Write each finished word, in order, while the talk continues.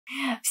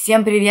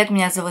Всем привет,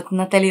 меня зовут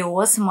Наталья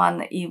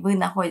Осман, и вы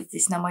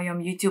находитесь на моем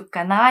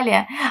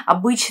YouTube-канале.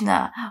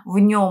 Обычно в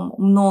нем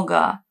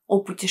много о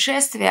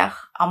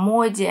путешествиях, о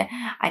моде,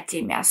 о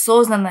теме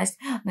осознанность,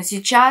 но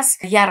сейчас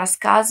я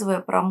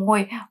рассказываю про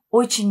мой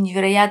очень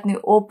невероятный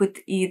опыт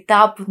и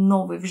этап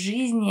новый в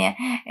жизни.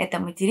 Это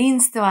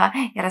материнство.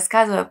 Я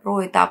рассказываю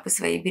про этапы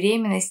своей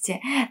беременности,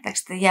 так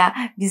что я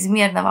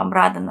безмерно вам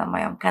рада на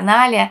моем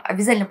канале.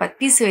 Обязательно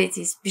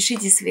подписывайтесь,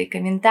 пишите свои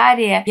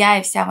комментарии. Я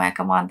и вся моя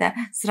команда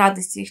с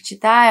радостью их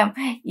читаем.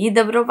 И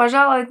добро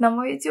пожаловать на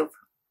мой YouTube!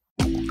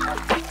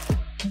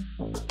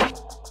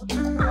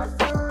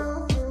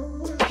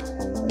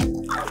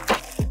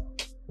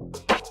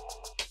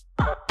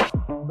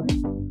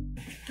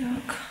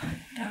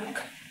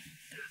 Так.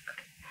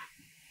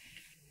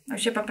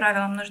 Вообще по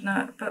правилам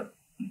нужно...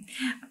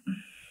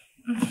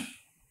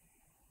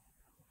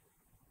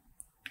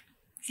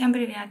 Всем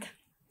привет.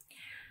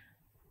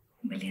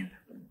 Блин.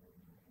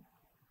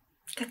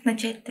 Как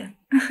начать-то?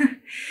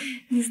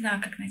 Не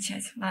знаю, как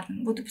начать.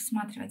 Ладно, буду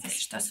посматривать, если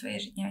что, свои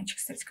ежедневничек.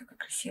 Кстати, какой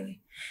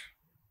красивый.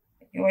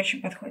 И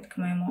очень подходит к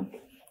моему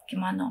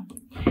кимоно.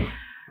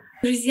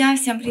 Друзья,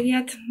 всем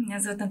привет! Меня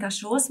зовут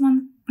Наташа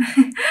Осман.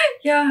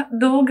 Я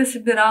долго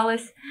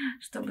собиралась,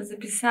 чтобы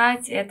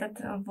записать этот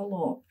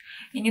влог.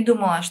 Я не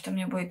думала, что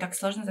мне будет так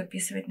сложно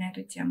записывать на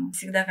эту тему.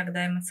 Всегда,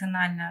 когда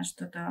эмоционально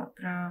что-то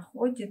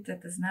проходит,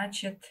 это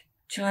значит,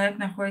 человек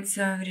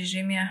находится в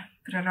режиме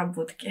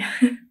проработки.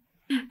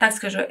 Так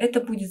скажу,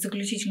 это будет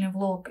заключительный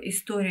влог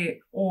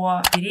истории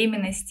о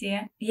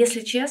беременности.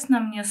 Если честно,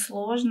 мне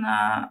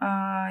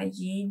сложно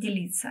ей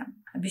делиться.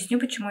 Объясню,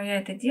 почему я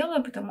это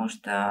делаю, потому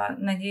что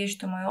надеюсь,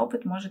 что мой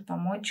опыт может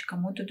помочь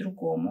кому-то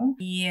другому.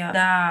 И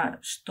когда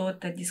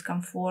что-то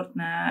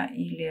дискомфортное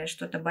или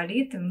что-то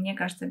болит, мне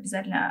кажется,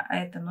 обязательно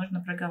это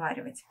нужно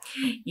проговаривать.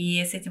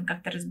 И с этим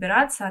как-то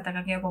разбираться, так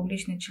как я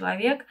публичный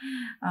человек,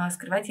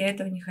 скрывать я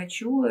этого не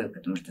хочу,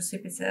 потому что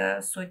сыпятся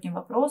сотни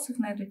вопросов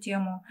на эту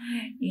тему.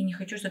 И не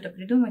хочу что-то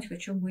придумать,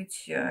 хочу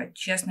быть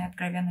честной и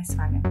откровенной с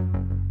вами.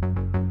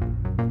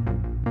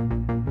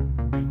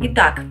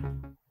 Итак,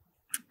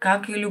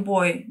 как и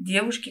любой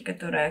девушке,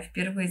 которая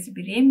впервые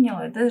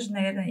забеременела, даже,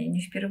 наверное, и не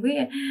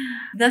впервые,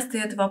 всегда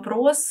встает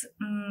вопрос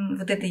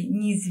вот этой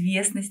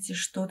неизвестности,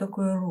 что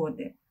такое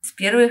роды. С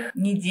первых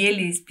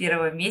недель и с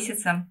первого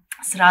месяца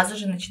сразу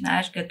же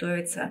начинаешь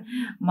готовиться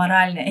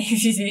морально и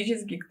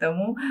физически к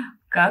тому,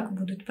 как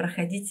будут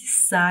проходить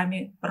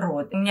сами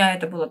роды. У меня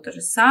это было то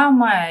же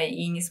самое,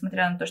 и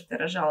несмотря на то, что я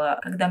рожала,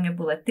 когда мне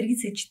было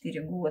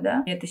 34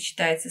 года, это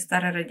считается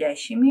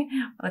старородящими,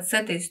 вот с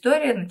этой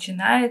истории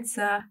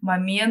начинается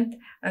момент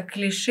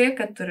клише,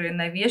 которые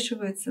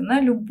навешиваются на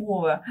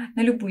любую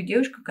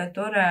девушку,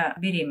 которая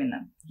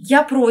беременна.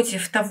 Я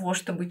против того,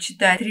 чтобы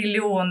читать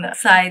триллион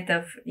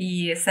сайтов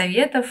и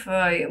советов.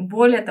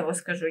 Более того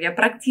скажу, я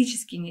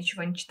практически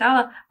ничего не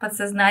читала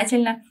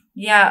подсознательно.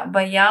 Я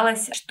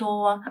боялась,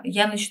 что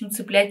я начну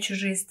цеплять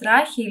чужие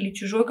страхи или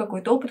чужой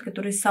какой-то опыт,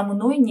 который со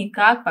мной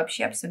никак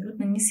вообще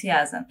абсолютно не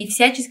связан. И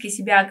всячески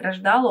себя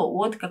ограждала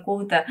от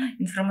какого-то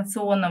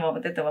информационного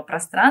вот этого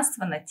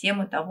пространства на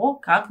тему того,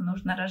 как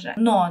нужно рожать.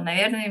 Но,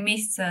 наверное,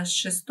 месяца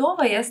с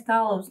 6-го я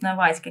стала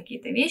узнавать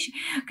какие-то вещи.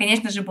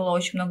 Конечно же, было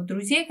очень много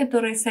друзей,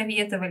 которые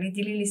советовали,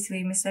 делились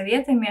своими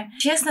советами.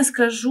 Честно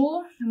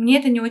скажу, мне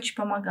это не очень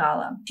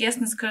помогало.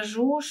 Честно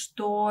скажу,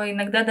 что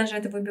иногда даже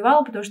это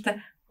выбивало, потому что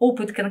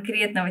опыт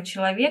конкретного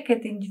человека —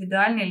 это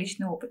индивидуальный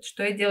личный опыт.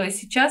 Что я делаю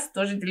сейчас,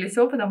 тоже делюсь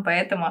опытом,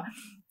 поэтому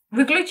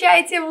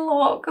выключайте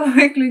влог.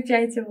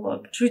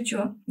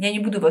 Шучу. Я не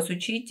буду вас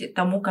учить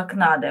тому, как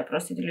надо, я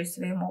просто делюсь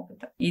своим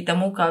опытом. И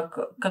тому,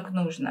 как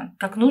нужно.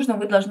 Как нужно,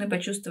 вы должны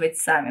почувствовать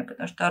сами,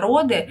 потому что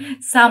роды,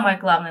 самое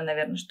главное,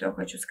 наверное, что я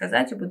хочу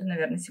сказать, и буду,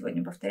 наверное,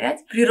 сегодня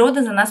повторять,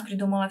 природа за нас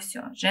придумала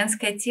все.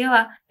 Женское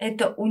тело —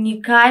 это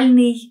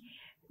уникальный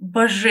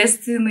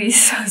божественный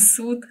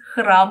сосуд,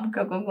 храм,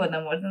 как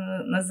угодно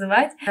можно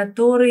называть,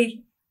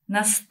 который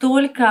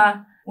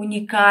настолько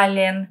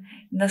уникален,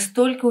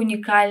 настолько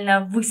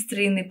уникально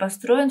выстроен и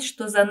построен,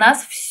 что за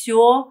нас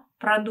все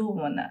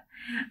продумано.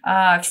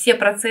 Все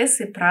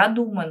процессы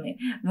продуманы.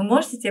 Вы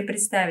можете себе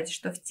представить,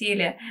 что в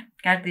теле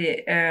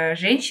каждой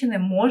женщины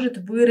может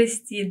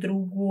вырасти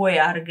другой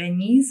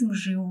организм,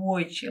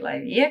 живой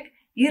человек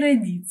и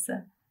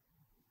родиться.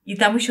 И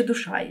там еще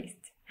душа есть.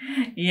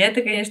 И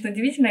это, конечно,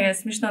 удивительно,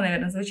 смешно,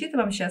 наверное, звучит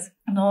вам сейчас,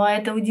 но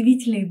это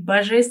удивительный,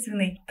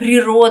 божественный,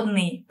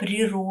 природный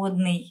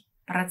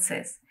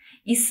процесс.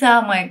 И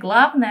самое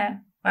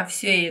главное во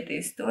всей этой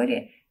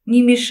истории —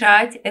 не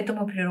мешать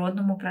этому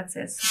природному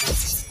процессу.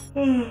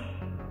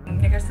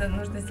 Мне кажется,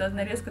 нужно сделать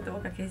нарезку того,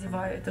 как я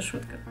зеваю. Это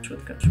шутка.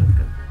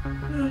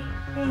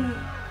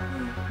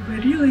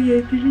 Говорила я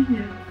это или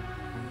нет?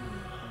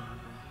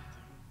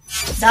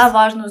 Да,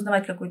 важно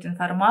узнавать какую-то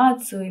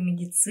информацию, и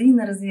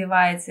медицина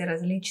развивается, и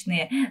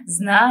различные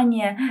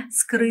знания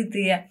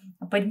скрытые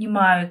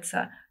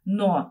поднимаются.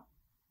 Но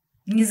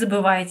не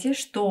забывайте,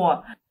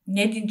 что ни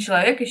один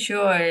человек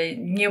еще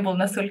не был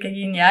настолько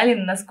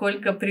гениален,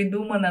 насколько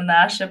придумана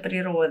наша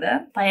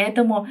природа.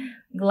 Поэтому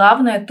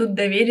Главное тут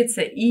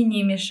довериться и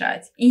не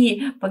мешать.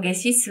 И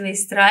погасить свои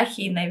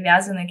страхи и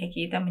навязанные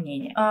какие-то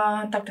мнения.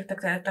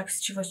 Так, с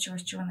чего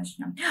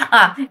начнем?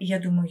 Я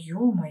думаю,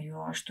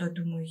 ё-моё, а что,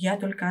 думаю, я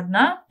только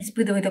одна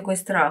испытываю такой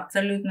страх.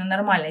 Абсолютно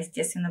нормально,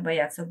 естественно,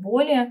 бояться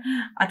боли.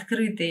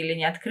 Открыто или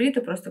не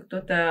открыто, просто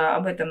кто-то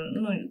об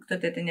этом,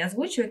 кто-то это не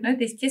озвучивает, но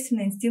это,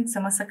 естественно, инстинкт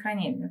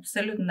самосохранения.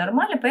 Абсолютно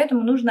нормально,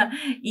 поэтому нужно,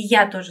 и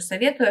я тоже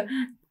советую,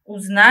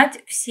 узнать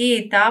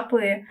все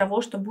этапы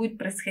того, что будет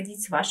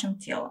происходить с вашим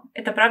телом.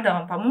 Это, правда,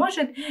 вам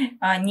поможет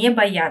не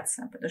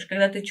бояться, потому что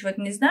когда ты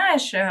чего-то не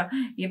знаешь,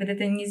 и вот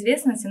эта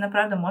неизвестность, она,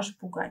 правда, может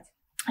пугать.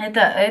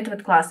 Это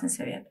вот классный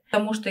совет.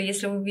 Потому что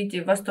если вы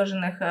видите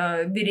восторженных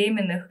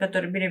беременных,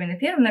 которые беременны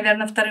первым,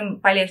 наверное,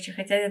 вторым полегче,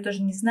 хотя я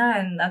тоже не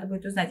знаю, надо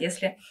будет узнать.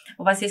 Если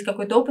у вас есть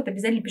какой-то опыт,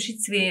 обязательно пишите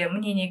свои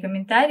мнения и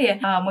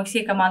комментарии. Мы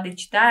всей командой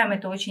читаем,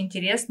 это очень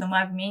интересно,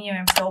 мы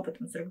обмениваемся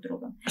опытом с друг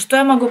другом. Что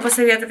я могу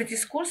посоветовать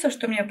из курсов,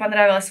 что мне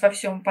понравилось во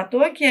всем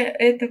потоке,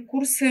 это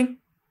курсы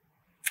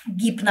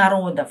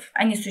гипнородов.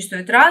 Они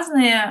существуют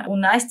разные. У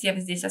Насти я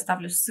здесь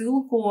оставлю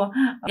ссылку.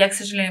 Я, к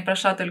сожалению,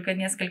 прошла только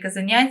несколько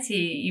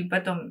занятий и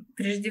потом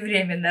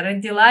преждевременно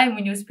родила, и мы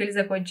не успели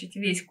закончить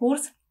весь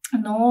курс.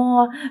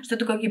 Но что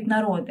такое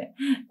гипнороды?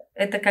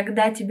 Это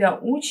когда тебя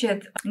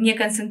учат не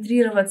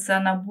концентрироваться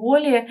на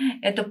боли,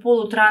 это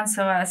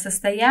полутрансовое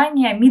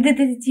состояние,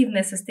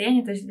 медитативное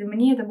состояние, то есть для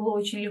меня это было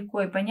очень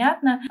легко и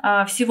понятно,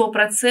 всего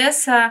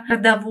процесса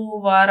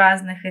родового,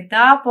 разных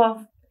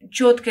этапов,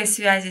 четкой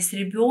связи с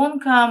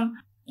ребенком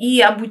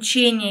и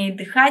обучение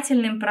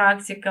дыхательным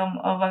практикам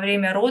во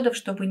время родов,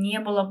 чтобы не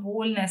было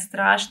больно,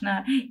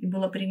 страшно и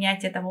было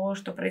принятие того,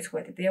 что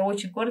происходит. Это я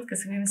очень коротко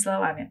своими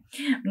словами.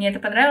 Мне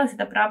это понравилось,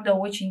 это правда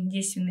очень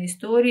действенная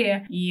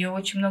история, и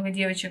очень много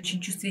девочек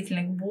очень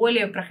чувствительны к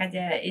боли,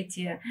 проходя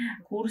эти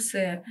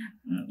курсы,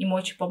 им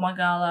очень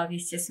помогало в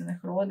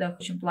естественных родах,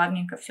 очень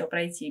плавненько все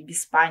пройти,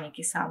 без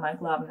паники, самое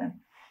главное.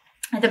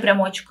 Это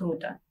прям очень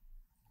круто.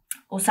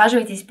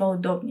 Усаживайтесь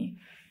поудобнее.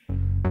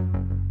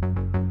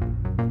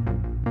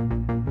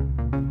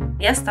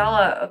 Я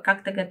стала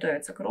как-то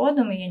готовиться к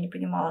родам, и я не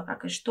понимала,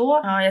 как и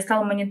что. Я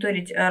стала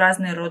мониторить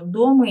разные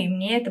роддомы, и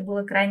мне это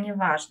было крайне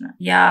важно.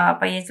 Я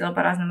поездила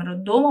по разным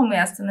роддомам и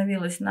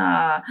остановилась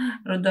на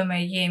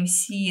роддоме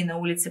EMC на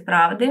улице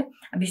Правды.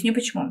 Объясню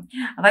почему.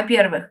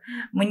 Во-первых,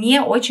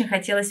 мне очень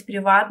хотелось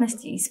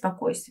приватности и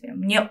спокойствия.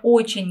 Мне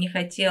очень не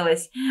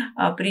хотелось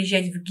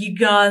приезжать в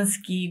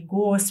гигантский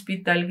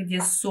госпиталь,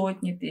 где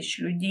сотни тысяч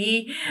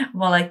людей,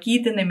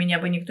 волокиты, на меня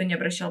бы никто не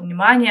обращал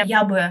внимания.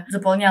 Я бы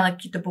заполняла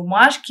какие-то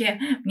бумажки.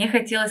 Мне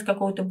хотелось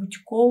какого-то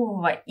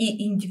бутикового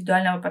и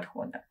индивидуального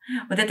подхода.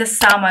 Вот это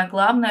самое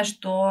главное,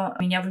 что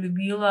меня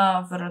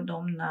влюбило в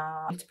роддом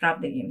на улице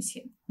Правды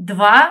EMC.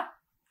 Два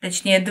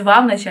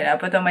вначале, а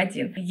потом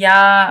один.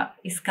 Я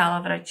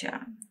искала врача.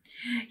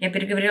 Я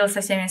переговорила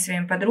со всеми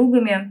своими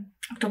подругами,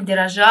 кто где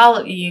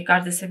рожал, и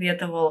каждый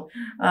советовал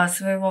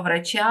своего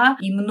врача.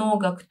 И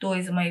много кто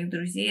из моих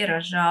друзей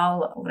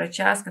рожал у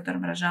врача, с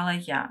которым рожала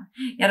я.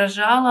 Я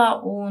рожала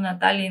у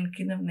Натальи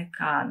Инкиновны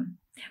Кан.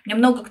 Мне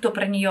много кто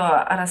про нее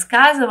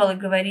рассказывал и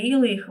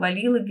говорил, и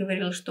хвалил, и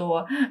говорил,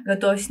 что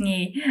готов с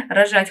ней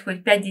рожать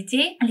хоть 5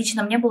 детей.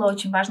 Лично мне было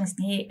очень важно с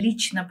ней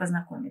лично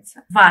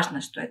познакомиться.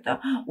 Важно, что это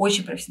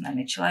очень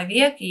профессиональный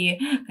человек, и,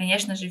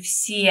 конечно же,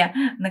 все,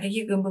 на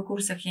каких бы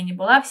курсах я ни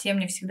была, все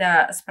мне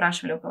всегда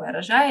спрашивали, у кого я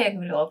рожаю. Я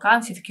говорила,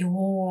 Кан, все такие,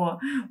 у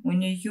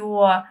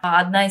нее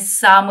одна из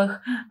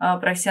самых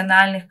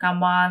профессиональных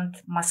команд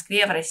в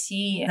Москве, в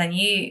России. За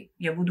ней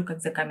я буду как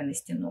за каменной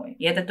стеной.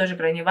 И это тоже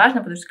крайне важно,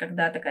 потому что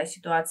когда такая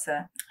ситуация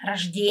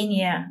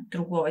рождения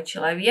другого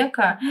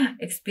человека,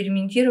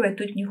 экспериментировать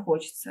тут не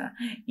хочется.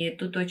 И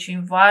тут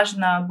очень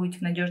важно быть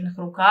в надежных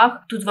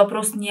руках. Тут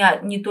вопрос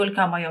не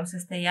только о моем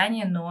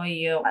состоянии, но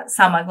и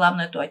самое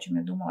главное, то, о чем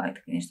я думала,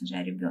 это, конечно же,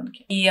 о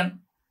ребенке. И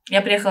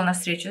я приехала на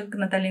встречу к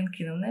Наталье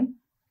Инкиновне.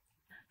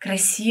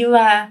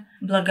 Красивая,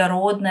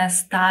 благородная,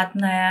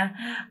 статная,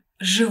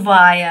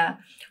 живая,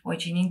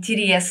 очень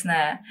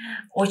интересная,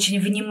 очень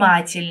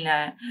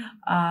внимательная.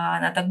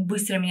 Она так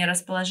быстро меня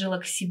расположила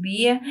к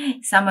себе.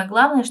 И самое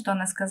главное, что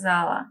она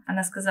сказала,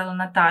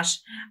 Наташ,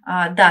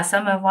 да,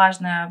 самое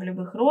важное в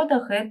любых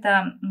родах –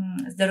 это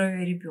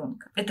здоровье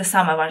ребенка. Это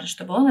самое важное,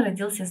 чтобы он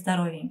родился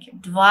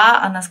здоровеньким.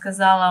 2, она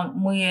сказала,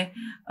 мы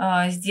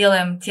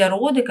сделаем те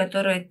роды,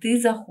 которые ты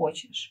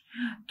захочешь.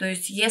 То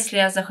есть, если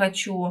я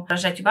захочу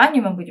рожать в ванне,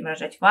 мы будем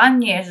рожать в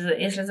ванне.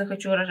 Если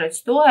захочу рожать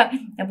стоя,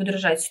 я буду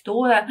рожать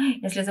стоя.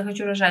 Если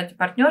захочу рожать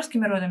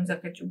партнерскими родами,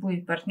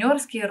 будут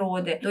партнерские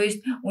роды. То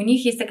есть, у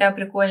них есть такая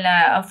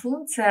прикольная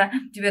функция.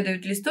 Тебе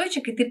дают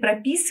листочек, и ты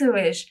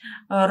прописываешь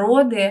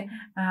роды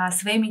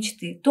своей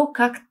мечты. То,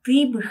 как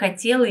ты бы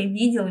хотела и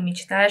видела, и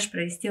мечтаешь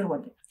провести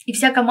роды. И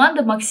вся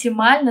команда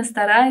максимально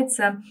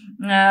старается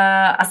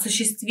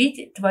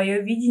осуществить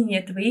твое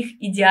видение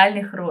твоих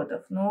идеальных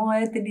родов. Но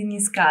это ли не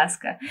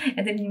сказка,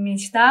 это ли не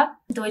мечта?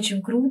 Это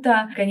очень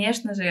круто.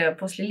 Конечно же,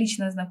 после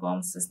личного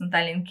знакомства с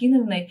Натальей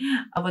Инкиновной,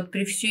 а вот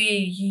при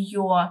всей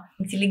ее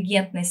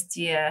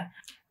интеллигентности,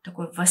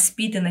 такой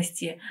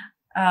воспитанности,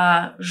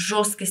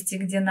 жесткости,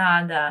 где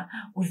надо,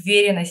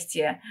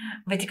 уверенности.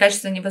 В эти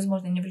качества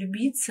невозможно не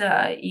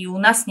влюбиться, и у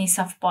нас с ней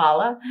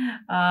совпал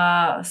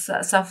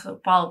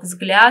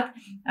взгляд.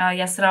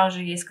 Я сразу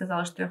же ей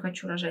сказала, что я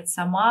хочу рожать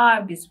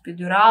сама, без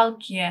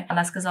эпидуралки.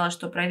 Она сказала,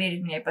 что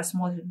проверит меня и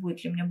посмотрит,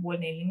 будет ли мне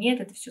больно или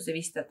нет. Это все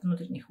зависит от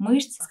внутренних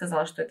мышц.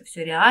 Сказала, что это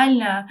все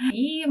реально.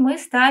 И мы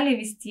стали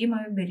вести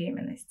мою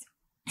беременность.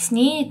 С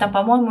ней, там,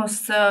 по-моему, я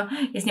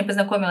с ней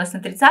познакомилась на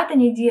 30-й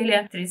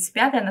неделе,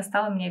 35-й она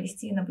стала меня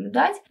вести и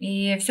наблюдать,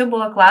 и все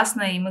было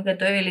классно, и мы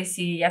готовились,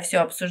 и я все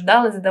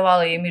обсуждала,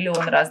 задавала ей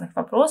миллион разных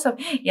вопросов,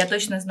 я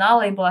точно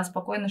знала и была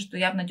спокойна, что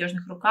я в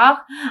надежных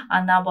руках,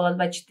 она была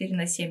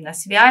 24/7 на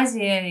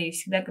связи, и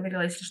всегда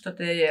говорила, если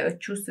что-то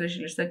чувствуешь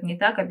или что-то не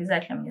так,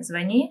 обязательно мне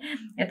звони,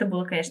 это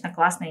было, конечно,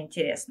 классно и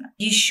интересно.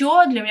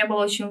 Еще для меня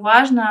было очень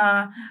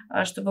важно,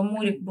 чтобы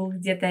Мурик был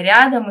где-то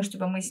рядом, и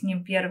чтобы мы с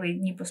ним первые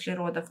дни после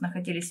родов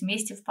находились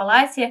вместе в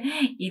палате,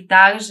 и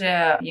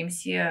также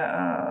ЕМС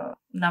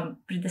нам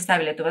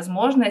предоставили эту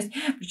возможность,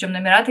 причем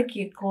номера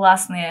такие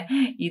классные,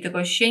 и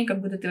такое ощущение,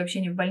 как будто ты вообще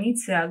не в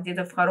больнице, а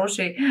где-то в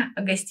хорошей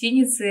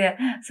гостинице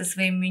со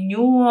своим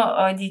меню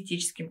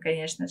диетическим,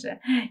 конечно же,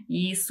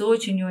 и с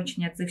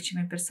очень-очень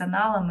отзывчивым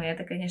персоналом, и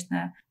это,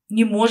 конечно,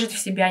 не может в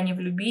себя не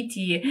влюбить,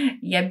 и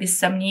я без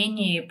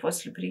сомнений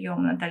после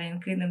приема Натальи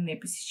Инкриновны и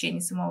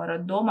посещения самого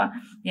роддома,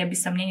 я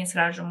без сомнений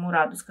сразу же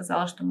Мураду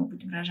сказала, что мы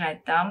будем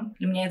рожать там.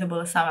 Для меня это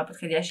было самое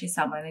подходящее,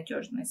 самое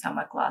надежное,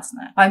 самое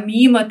классное.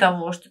 Помимо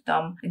того, что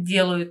там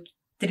делают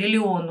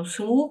триллион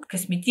услуг,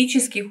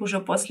 косметических уже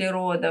после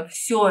родов,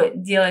 все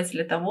делается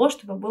для того,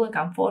 чтобы было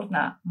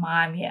комфортно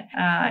маме.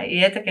 И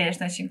это,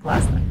 конечно, очень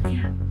классно.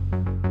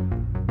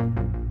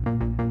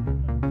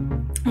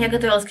 Я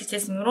готовилась к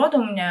естественным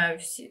родам,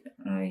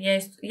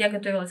 я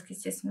готовилась к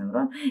естественным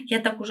родам. Я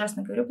так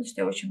ужасно говорю, потому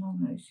что я очень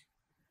волнуюсь.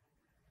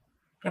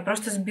 Я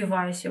просто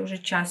сбиваюсь, я уже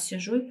час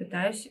сижу и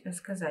пытаюсь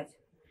сказать.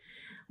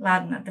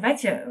 Ладно,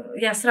 давайте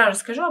я сразу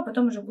скажу, а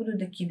потом уже буду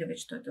докидывать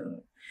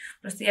что-то.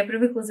 Просто я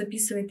привыкла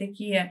записывать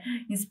такие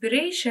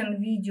inspiration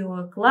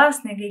видео,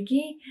 классные,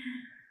 какие.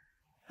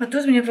 А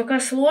тут мне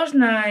пока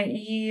сложно,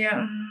 и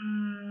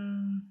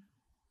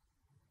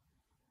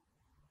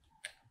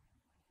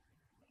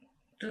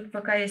тут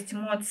пока есть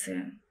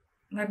эмоции.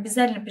 Вы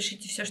обязательно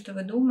пишите все, что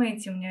вы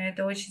думаете. Меня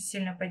это очень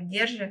сильно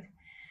поддержит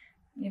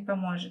и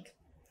поможет.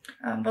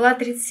 Была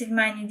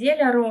 37-я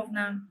неделя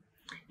ровно.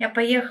 Я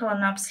поехала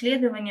на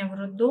обследование в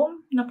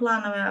роддом, на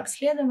плановое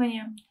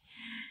обследование.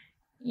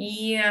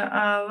 И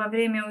во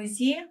время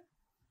УЗИ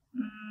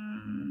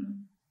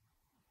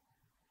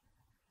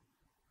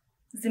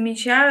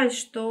замечают,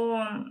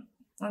 что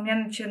у меня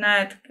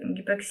начинает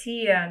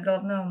гипоксия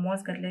головного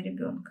мозга для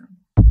ребенка.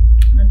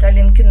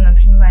 Наталья Инкриновна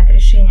принимает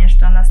решение,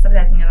 что она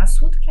оставляет меня на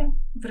сутки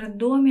в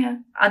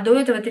роддоме. А до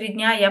этого 3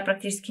 дня я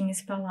практически не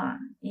спала.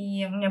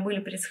 И у меня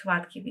были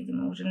предсхватки,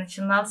 видимо, уже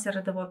начинался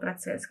родовой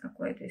процесс,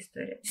 какой-то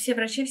история. Все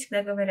врачи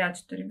всегда говорят,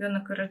 что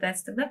ребенок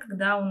рождается тогда,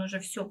 когда он уже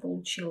все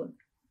получил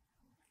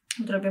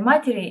в утробе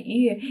матери,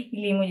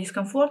 или ему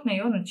дискомфортно,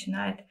 и он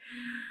начинает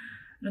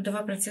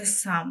родовой процесс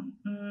сам.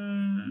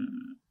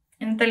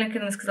 И Наталья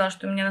Инкриновна сказала,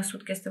 что меня на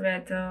сутки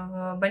оставляют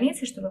в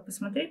больнице, чтобы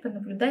посмотреть,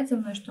 понаблюдать за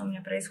мной, что у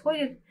меня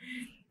происходит.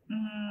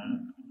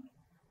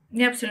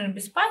 Я абсолютно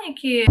без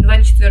паники.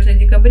 24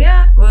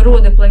 декабря,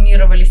 роды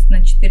планировались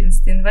на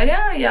 14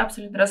 января. Я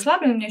абсолютно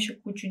расслаблена, у меня еще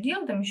кучу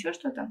дел, там еще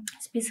что-то.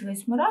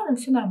 Списываюсь с Мурадом,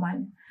 все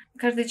нормально.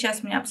 Каждый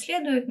час меня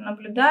обследуют,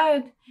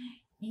 наблюдают,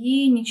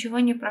 и ничего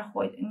не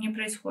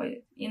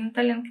происходит. И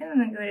Наталья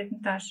Инкриновна говорит: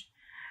 Наташ,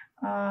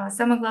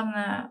 самое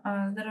главное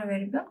здоровье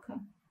ребенка.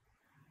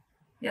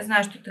 Я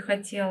знаю, что ты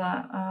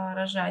хотела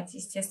рожать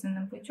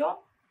естественным путем,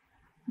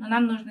 но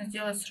нам нужно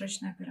сделать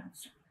срочную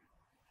операцию.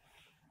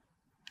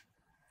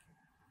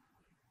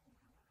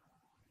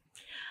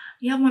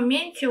 Я в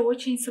моменте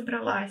очень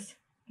собралась.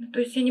 То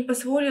есть я не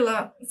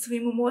позволила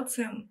своим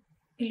эмоциям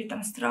или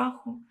там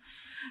страху.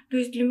 То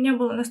есть для меня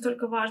было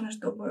настолько важно,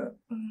 чтобы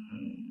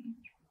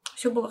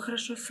все было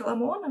хорошо с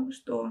Соломоном,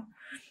 что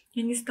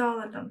я не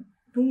стала там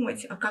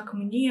думать, а как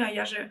мне, а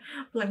я же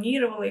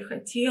планировала и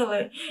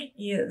хотела,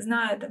 и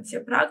зная там все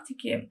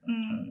практики,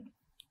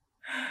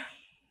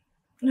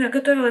 я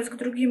готовилась к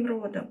другим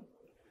родам.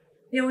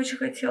 Я очень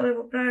хотела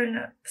его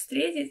правильно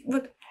встретить.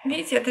 Вот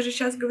видите, я даже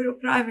сейчас говорю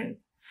правильно.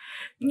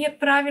 Нет,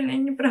 правильно и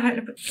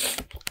неправильно.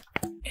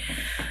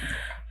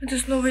 Это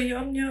снова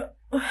я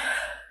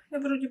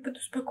вроде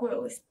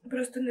подуспокоилась.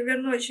 Просто,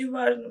 наверное, очень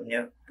важно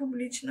мне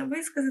публично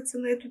высказаться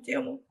на эту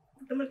тему.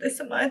 Потому что я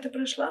сама это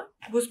прошла.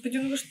 Господи,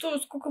 ну что,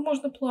 сколько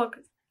можно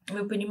плакать?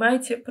 Вы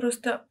понимаете,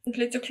 просто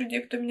для тех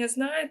людей, кто меня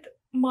знает,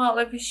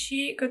 мало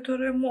вещей,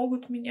 которые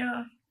могут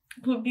меня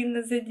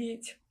глубинно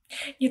задеть.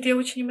 Нет, я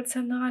очень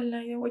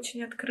эмоциональная, я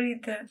очень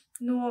открытая,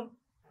 но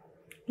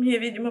мне,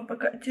 видимо,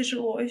 пока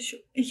тяжело еще.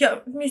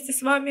 Я вместе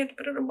с вами это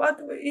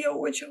прорабатываю, и я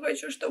очень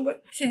хочу,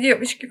 чтобы все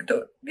девочки,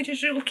 кто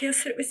пережил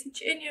кесарево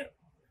сечение,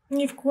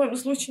 ни в коем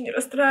случае не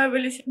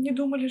расстраивались, не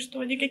думали, что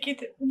они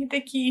какие-то не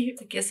такие.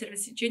 Кесарево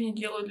сечение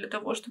делают для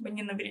того, чтобы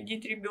не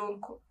навредить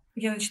ребенку.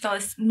 Я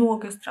начиталась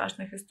много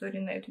страшных историй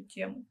на эту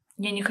тему.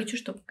 Я не хочу,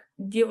 чтобы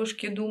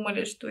девушки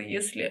думали, что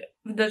если...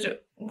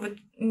 Даже вот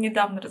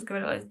недавно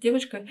разговаривала с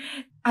девушкой,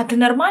 а ты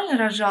нормально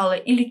рожала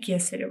или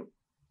кесарево?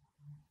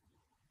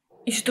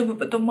 И чтобы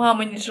потом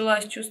мама не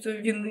жила с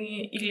чувством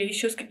вины или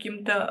еще с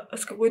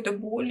какой-то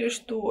болью,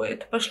 что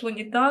это пошло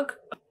не так.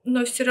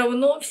 Но все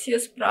равно все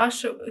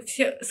спрашивают,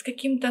 все с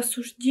каким-то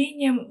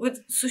осуждением. Вот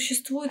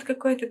существует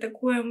какое-то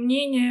такое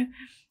мнение,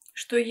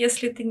 что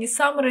если ты не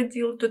сам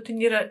родил, то ты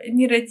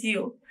не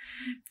родил.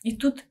 И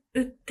тут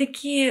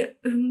такие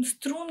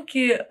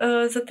струнки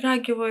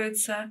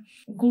затрагиваются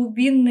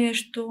глубинные,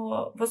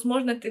 что,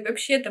 возможно, ты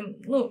вообще там,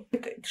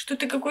 что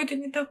ты какой-то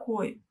не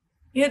такой.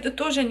 И это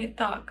тоже не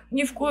так.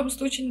 Ни в коем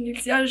случае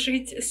нельзя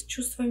жить с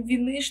чувством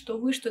вины, что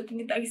вы что-то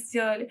не так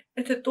сделали.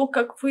 Это то,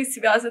 как вы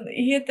связаны.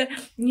 И это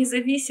не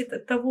зависит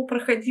от того,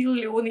 проходил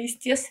ли он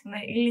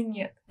естественно или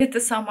нет.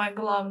 Это самое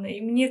главное. И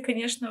мне,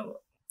 конечно,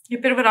 я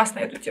первый раз на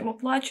эту тему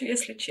плачу,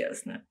 если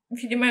честно.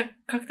 Видимо, я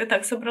как-то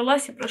так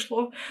собралась, и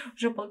прошло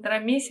уже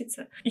 1,5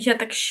 месяца. И я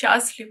так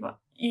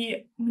счастлива.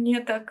 И мне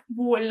так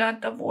больно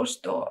от того,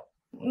 что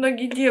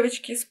многие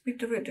девочки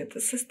испытывают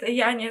это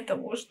состояние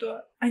того,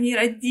 что они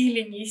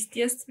родили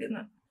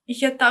неестественно. И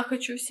я так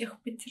хочу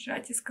всех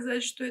поддержать и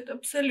сказать, что это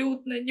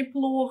абсолютно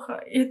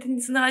неплохо. И это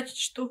не значит,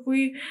 что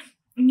вы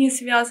не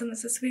связаны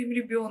со своим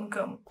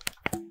ребенком.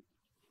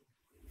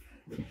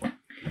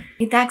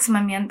 Итак, с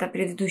момента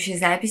предыдущей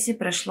записи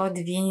прошло 2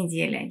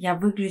 недели. Я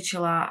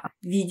выключила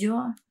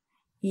видео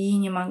и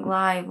не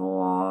могла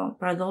его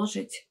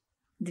продолжить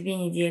 2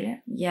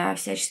 недели. Я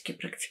всячески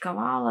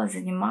практиковала,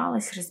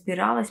 занималась,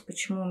 разбиралась,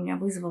 почему у меня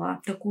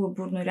вызвало такую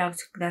бурную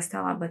реакцию, когда я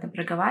стала об этом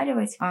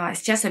проговаривать.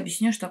 Сейчас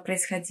объясню, что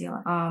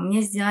происходило.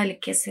 Мне сделали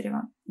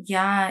кесарево.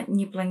 Я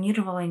не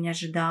планировала и не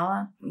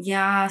ожидала.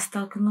 Я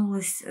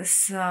столкнулась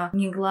с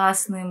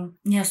негласным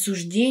не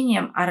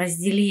осуждением, а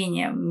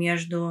разделением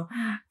между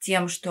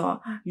тем, что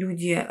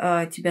люди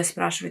тебя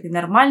спрашивают, ты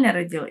нормально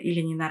родила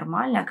или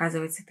ненормально.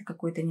 Оказывается, ты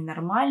какой-то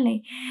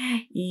ненормальный.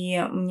 И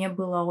мне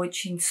было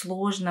очень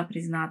сложно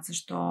признаться,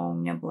 что у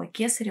меня было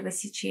кесарево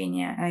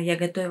сечение. Я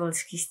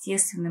готовилась к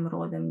естественным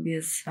родам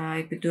без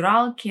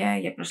эпидуралки.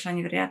 Я прошла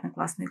невероятно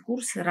классные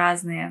курсы,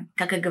 разные.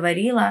 Как и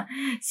говорила,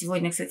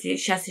 сегодня, кстати,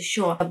 сейчас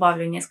еще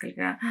добавлю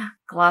несколько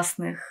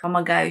классных,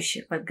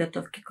 помогающих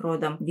подготовке к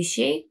родам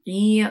вещей.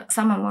 И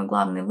самый мой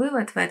главный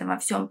вывод в этом во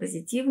всем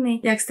позитивный.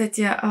 Я,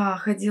 кстати,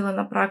 ходила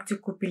на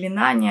практику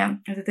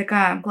пеленания. Это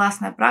такая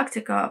классная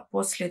практика.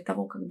 После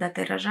того, когда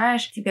ты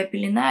рожаешь, тебя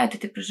пеленают, и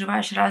ты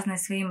проживаешь разные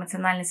свои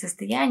эмоциональные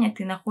состояния.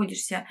 Ты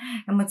находишься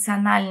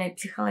эмоционально и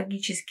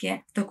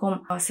психологически в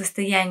таком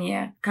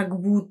состоянии, как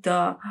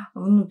будто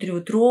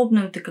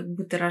внутриутробном, ты как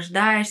будто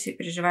рождаешься,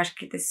 переживаешь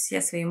какие-то все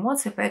свои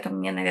эмоции. Поэтому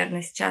мне,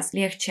 наверное, сейчас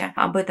легче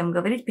об этом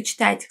говорить.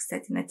 Почитайте,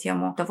 кстати, на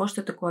тему того,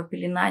 что такое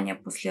пеленание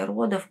после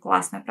родов.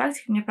 Классная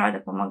практика, мне правда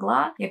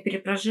помогла. Я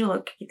перепрожила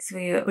какие-то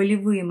свои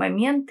болевые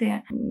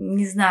моменты.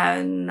 Не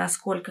знаю,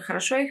 насколько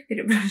хорошо я их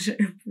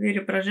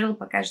перепрожила,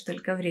 покажет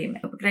только время.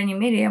 Но, по крайней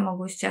мере, я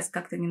могу сейчас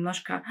как-то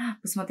немножко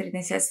посмотреть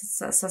на себя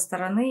со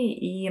стороны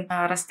и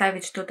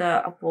расставить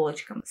что-то по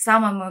полочкам.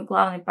 Самый мой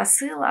главный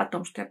посыл о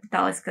том, что я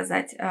пыталась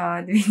сказать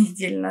 2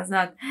 недели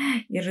назад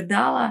и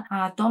рыдала,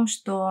 о том,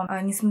 что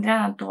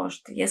несмотря на то,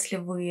 что если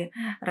вы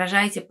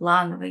рожаете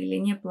планово или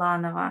не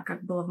планово,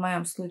 как было в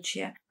моем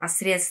случае,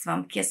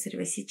 посредством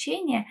кесарево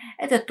сечения,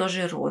 это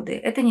тоже роды.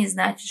 Это не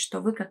значит, что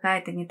вы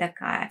какая-то не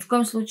такая. В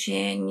коем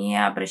случае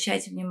не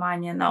обращайте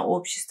внимания на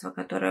общество,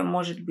 которое,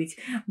 может быть,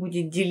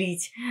 будет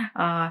делить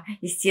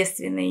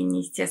естественные и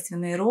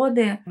неестественные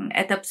роды.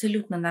 Это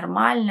абсолютно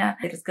нормально.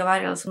 Я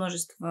разговаривала с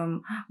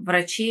множеством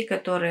врачей,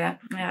 которые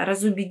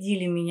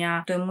разубедили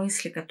меня в той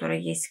мысли, которая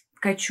есть,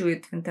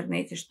 кочует в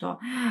интернете, что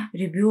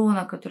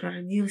ребенок, который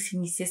родился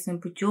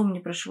неестественным путем, не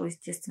прошел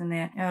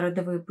естественные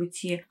родовые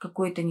пути,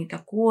 какой-то не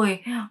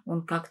такой,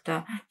 он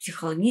как-то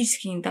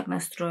психологически не так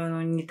настроен,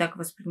 он не так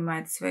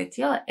воспринимает свое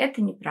тело.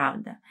 Это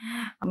неправда.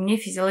 Мне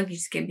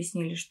физиологически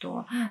объяснили,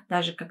 что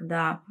даже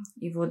когда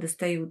его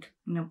достают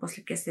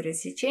после кесарево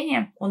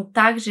сечения, он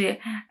также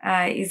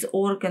из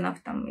органов,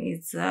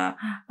 из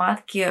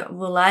матки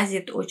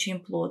вылазит очень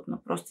плотно.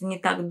 Просто не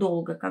так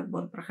долго, как бы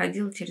он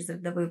проходил через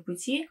родовые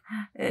пути.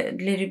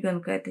 Для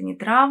ребенка это не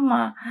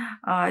травма,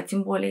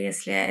 тем более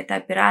если это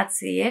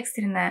операция и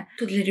экстренная,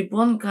 то для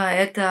ребенка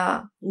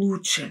это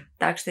лучше.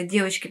 Так что,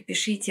 девочки,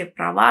 пишите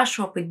про ваш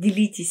опыт,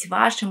 делитесь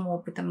вашим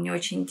опытом. Мне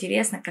очень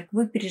интересно, как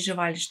вы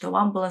переживали, что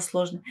вам было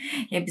сложно.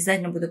 Я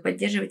обязательно буду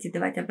поддерживать и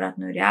давать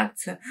обратную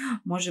реакцию.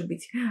 Может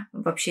быть,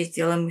 вообще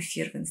сделаем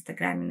эфир в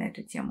Инстаграме на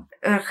эту тему.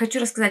 Хочу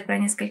рассказать про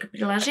несколько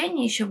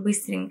приложений еще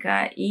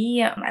быстренько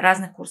и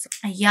разных курсов.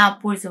 Я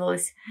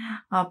пользовалась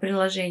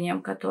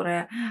приложением,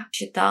 которое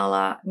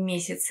считало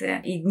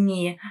месяцы и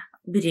дни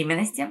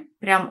беременности.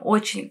 Прям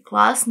очень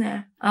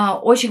классное.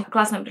 Очень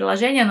классное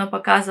приложение, оно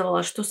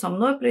показывало, что со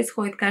мной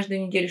происходит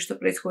каждую неделю, что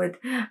происходит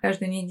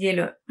каждую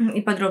неделю,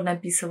 и подробно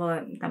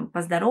описывала там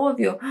по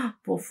здоровью,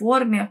 по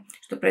форме,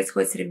 что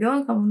происходит с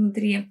ребенком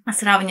внутри,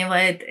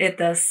 сравнивает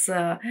это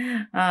с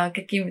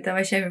какими-то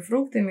овощами,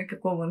 фруктами,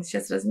 какого он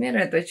сейчас размера.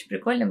 Это очень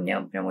прикольно, мне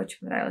прям очень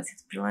понравилось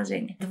это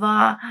приложение.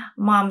 2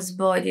 Mom's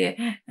Body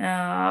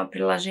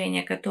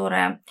приложение,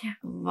 которое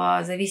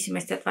в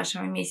зависимости от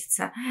вашего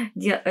месяца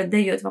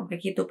дает вам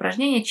какие-то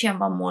упражнения, чем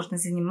вам можно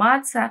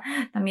заниматься.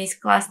 Там есть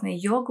классные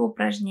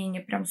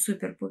йога-упражнения, прям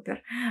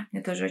супер-пупер.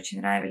 Мне тоже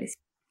очень нравились.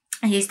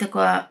 Есть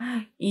такое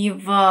и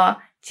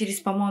через,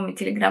 по-моему,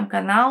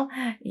 телеграм-канал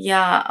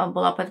я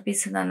была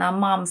подписана на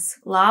Moms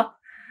Lab.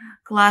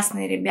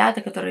 Классные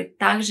ребята, которые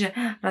также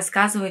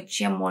рассказывают,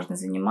 чем можно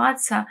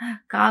заниматься,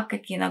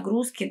 какие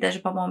нагрузки, даже,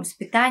 по-моему, с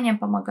питанием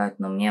помогают.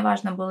 Но мне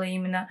важно было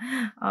именно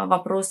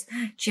вопрос,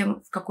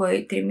 в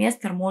какой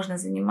триместр можно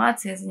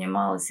заниматься. Я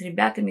занималась с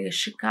ребятами,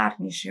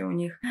 шикарнейшие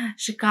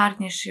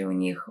у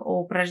них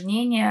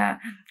упражнения,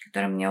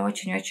 которые мне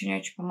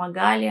очень-очень-очень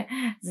помогали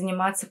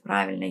заниматься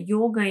правильно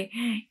йогой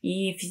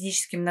и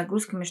физическими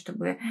нагрузками,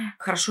 чтобы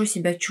хорошо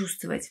себя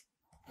чувствовать.